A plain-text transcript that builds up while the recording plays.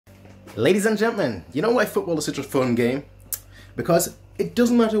Ladies and gentlemen, you know why football is such a fun game? Because it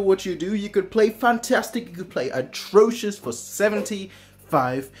doesn't matter what you do, you could play fantastic, you could play atrocious for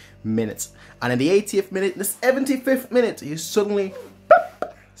 75 minutes. And in the 80th minute, the 75th minute, you suddenly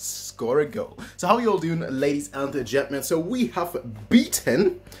score a goal. So how are you all doing, ladies and gentlemen? So we have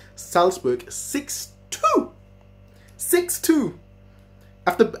beaten Salzburg 6-2. 6-2.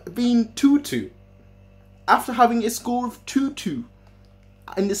 After being 2-2. After having a score of 2-2.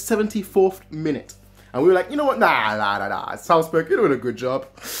 In the 74th minute, and we were like, you know what, nah, Salzburg, you're doing a good job,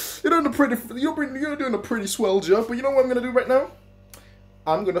 you're doing a pretty swell job, but you know what I'm gonna do right now?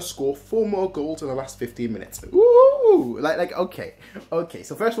 I'm gonna score 4 more goals in the last 15 minutes. Ooh, okay.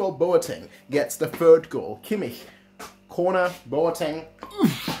 So first of all, Boateng gets the 3rd goal. Kimmich, corner, Boateng,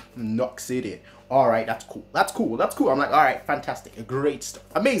 knocks it in. All right, that's cool. I'm like, all right, fantastic, great stuff,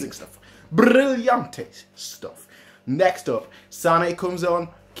 amazing stuff, brilliante stuff. Next up, Sané comes on.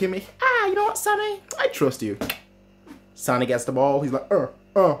 Kimmich, you know what, Sané? I trust you. Sané gets the ball. He's like,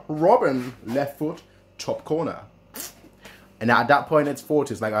 Robin, left foot, top corner. And at that point, it's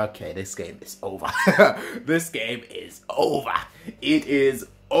 40. It's like, okay, this game is over. This game is over. It is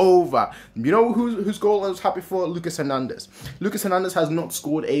over. You know whose goal I was happy for? Lucas Hernandez. Lucas Hernandez has not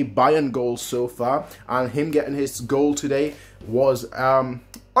scored a Bayern goal so far, and him getting his goal today was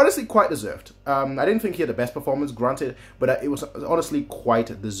honestly quite deserved. I didn't think he had the best performance, granted, but it was honestly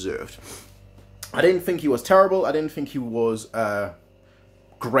quite deserved. I didn't think he was terrible. I didn't think he was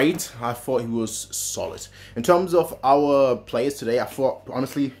great. I thought he was solid. In terms of our players today, I thought,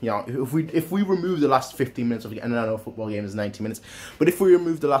 honestly, you know, if we remove the last 15 minutes of the game, and I know a football game is 90 minutes, but if we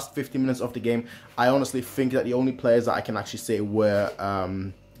remove the last 15 minutes of the game, I honestly think that the only players that I can actually say were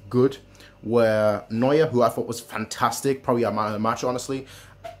good were Neuer, who I thought was fantastic, probably our man of the match, honestly.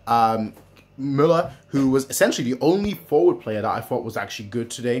 Müller, who was essentially the only forward player that I thought was actually good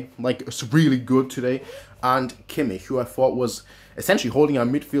today, like really good today, and Kimmich, who I thought was essentially holding our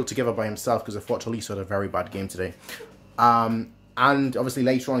midfield together by himself, because I thought Tolisso had a very bad game today. And obviously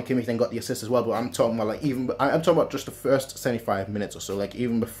later on, Kimmich then got the assist as well. But I'm talking about I'm talking about just the first 75 minutes or so, like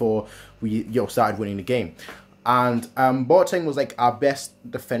even before we started winning the game. And Boateng was like our best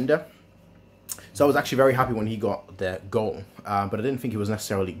defender. So I was actually very happy when he got the goal, but I didn't think he was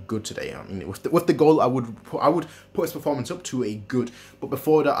necessarily good today. I mean, with the goal, I would put his performance up to a good. But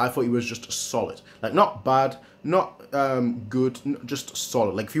before that, I thought he was just solid, like not bad, not good, just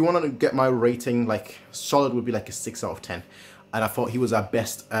solid. Like if you wanted to get my rating, like solid would be like a 6 out of 10. And I thought he was our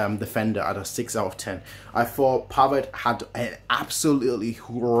best defender at a 6 out of 10. I thought Pavard had an absolutely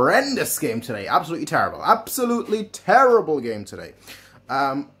horrendous game today, absolutely terrible game today.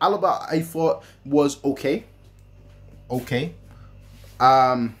 Alaba, I thought, was okay.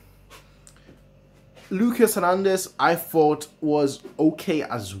 Lucas Hernandez, I thought, was okay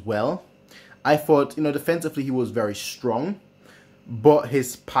as well. I thought, you know, defensively he was very strong, but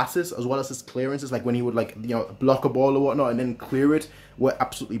his passes as well as his clearances, like when he would block a ball or whatnot and then clear it, were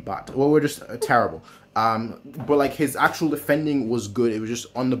absolutely bad. Well, were just terrible. But like his actual defending was good. It was just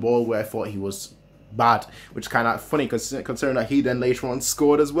on the ball where I thought he was bad, which is kind of funny considering that he then later on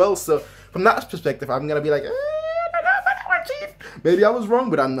scored as well. So from that perspective, I'm gonna be like, maybe I was wrong,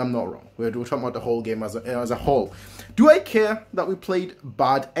 but I'm not wrong. We're talking about the whole game as a whole. Do I care that we played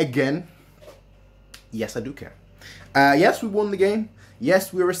bad again? Yes, I do care. Yes, we won the game.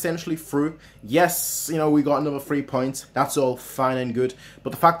 Yes, we were essentially through. Yes, you know, we got another 3 points. That's all fine and good. But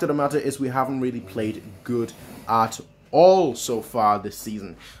the fact of the matter is we haven't really played good at all so far this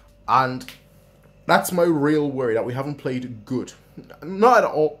season. And that's my real worry, that we haven't played good. Not at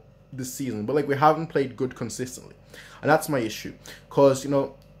all this season, but like we haven't played good consistently. And that's my issue. Because, you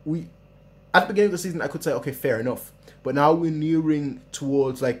know, at the beginning of the season, I could say, okay, fair enough. But now we're nearing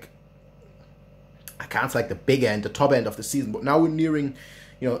towards, like, I can't say like the big end, the top end of the season, but now we're nearing,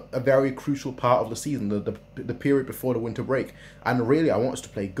 you know, a very crucial part of the season, the period before the winter break. And really, I want us to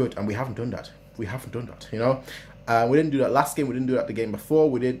play good, and we haven't done that. We haven't done that, you know. We didn't do that last game. We didn't do that the game before.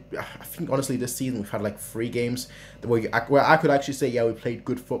 We did. I think honestly, this season we've had like 3 games where I could actually say, yeah, we played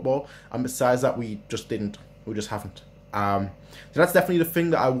good football. And besides that, we just didn't. We just haven't. So that's definitely the thing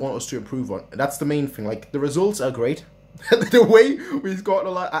that I want us to improve on. That's the main thing. Like the results are great. The way we scored a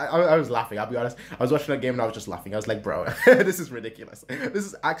lot, I was laughing, I'll be honest. I was watching that game and I was just laughing. I was like, bro, this is ridiculous. This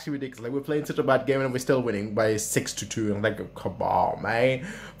is actually ridiculous. Like, we're playing such a bad game and we're still winning by 6-2. And I'm like, come on, man.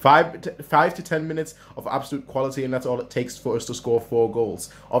 5 to 10 minutes of absolute quality, and that's all it takes for us to score 4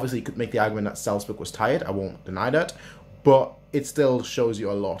 goals. Obviously, you could make the argument that Salzburg was tired. I won't deny that. But it still shows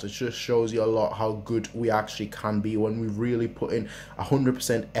you a lot. It just shows you a lot how good we actually can be when we really put in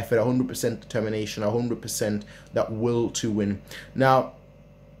 100% effort, 100% determination, 100% that will to win. Now,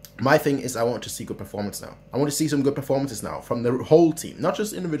 My thing is I want to see good performance now. I want to see some good performances now from the whole team, not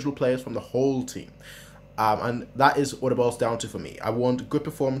just individual players, from the whole team. And that is what it boils down to for me. I want good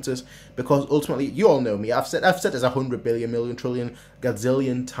performances because ultimately, you all know me. I've said this 100 billion, million, trillion,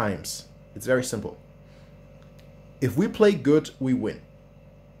 gazillion times. It's very simple. If we play good, we win.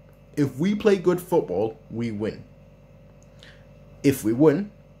 If we play good football, we win. If we win,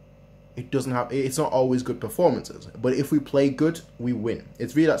 it's not always good performances, but if we play good, we win.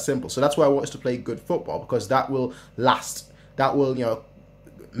 It's really that simple. So that's why I want us to play good football, because that will last. That will,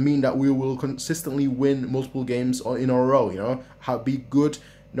 mean that we will consistently win multiple games in a row. Be good,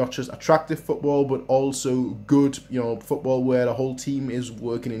 not just attractive football, but also good, football where the whole team is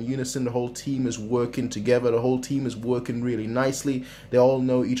working in unison, the whole team is working together, the whole team is working really nicely. They all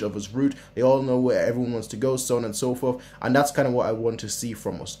know each other's route, they all know where everyone wants to go, so on and so forth. And that's kind of what I want to see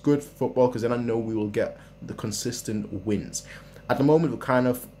from us. Good football, because then I know we will get the consistent wins. At the moment, we're kind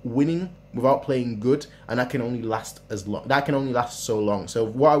of winning without playing good, and that can only last so long. So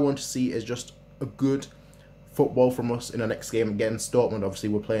what I want to see is just a good football from us in the next game against Dortmund. Obviously,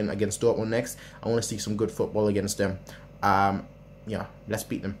 we're playing against Dortmund next. I want to see some good football against them. Let's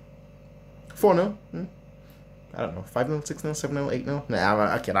beat them. 4-0. I don't know, 5-0, 6-0, 7-0, 8-0.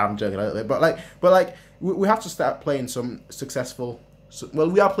 Nah, I'm joking a little bit. But like, we have to start playing some successful. Well,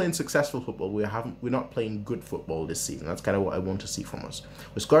 we are playing successful football. We're not playing good football this season. That's kind of what I want to see from us.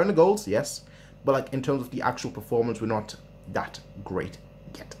 We're scoring the goals, yes, but like in terms of the actual performance, we're not that great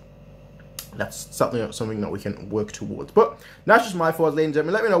yet. That's something that we can work towards. But that's just my thoughts, ladies and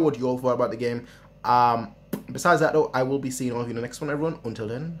gentlemen. Let me know what you all thought about the game. Besides that, though, I will be seeing all of you in the next one, everyone. Until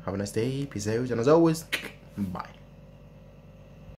then, have a nice day. Peace out. And as always, bye.